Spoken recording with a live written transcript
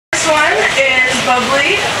next one is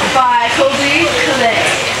Bubbly by Kobe Clay.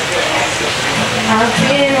 I've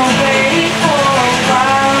been away for a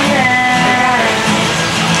while now,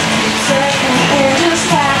 checking in just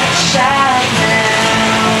like a child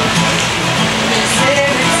now. 'Cause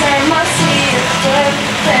every time I see a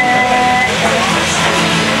perfect face,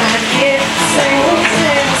 I get the same old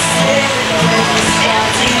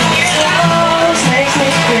empty toes, makes me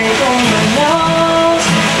crack on my nose.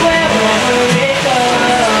 Wherever it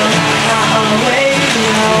goes, I always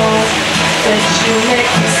know that you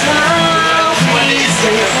make me smile. Please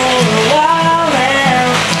stay for a while now,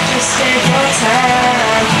 just take your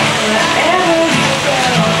time, wherever you go.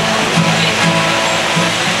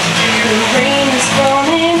 The rain is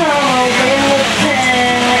falling on my window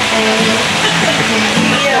pane,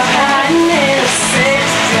 we are hiding in a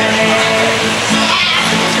safe place,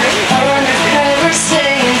 undercover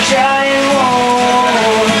staying dry and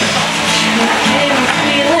warm. Give me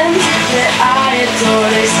feelings that I adore,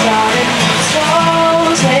 they start in my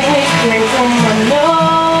toes, make me crinkle my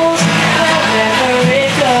nose. Wherever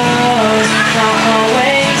it goes, I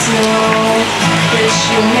always know that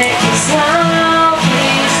you make me smile.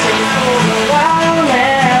 Please stay for a while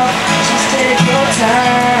now, just take your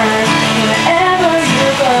time, wherever you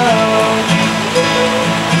go.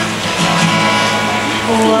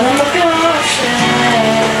 What am I gonna say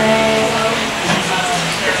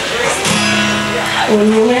when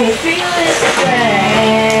you make me feel this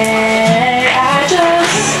way? I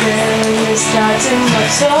just really starts in my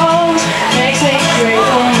toes, makes me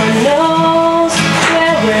crinkle my nose.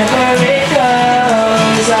 Wherever it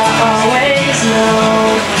goes, I always know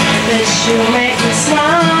that you make me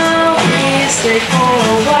smile. Please stay for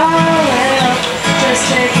a while now, just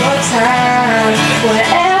take your time,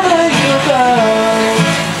 wherever you go.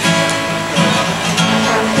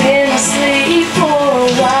 I've been asleep for a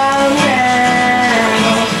while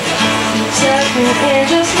now, tucking in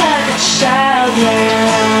just like a child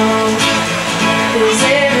now. 'Cause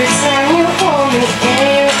every time you hold me in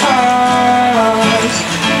your arms,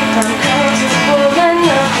 I'm comfortable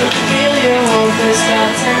enough to feel your warmth that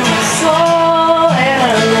starts in my soul, and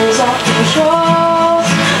I lose all control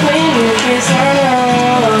when you kiss my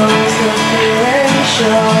nose. The feeling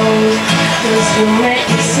shows, 'cause you make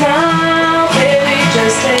me smile. Baby,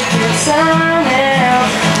 just take your time now,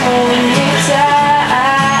 hold me tight,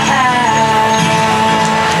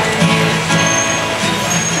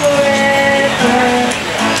 forever,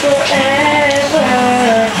 forever,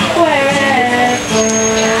 wherever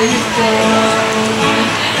you go.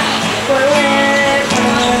 Forever,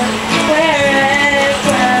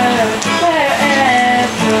 wherever,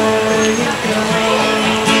 wherever you go.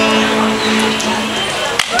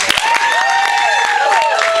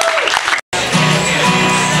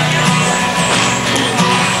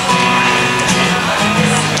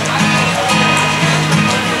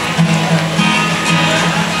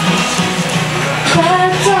 The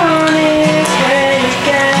dawn is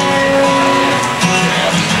breaking,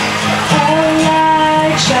 a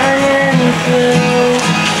light shining through.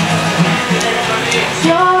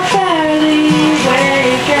 You're barely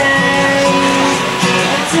waking,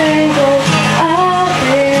 tangled up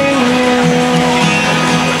in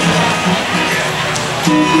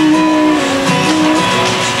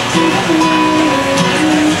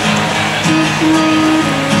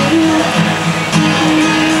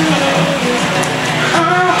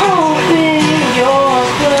I'm hoping you're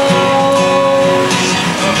close,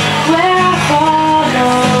 where I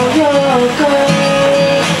follow your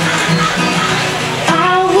ghost.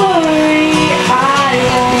 I worry I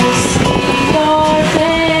won't see your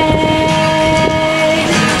face.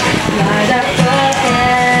 Light up the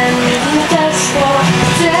hand, let's fall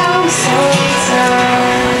down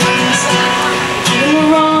sometimes. The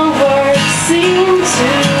wrong words seem to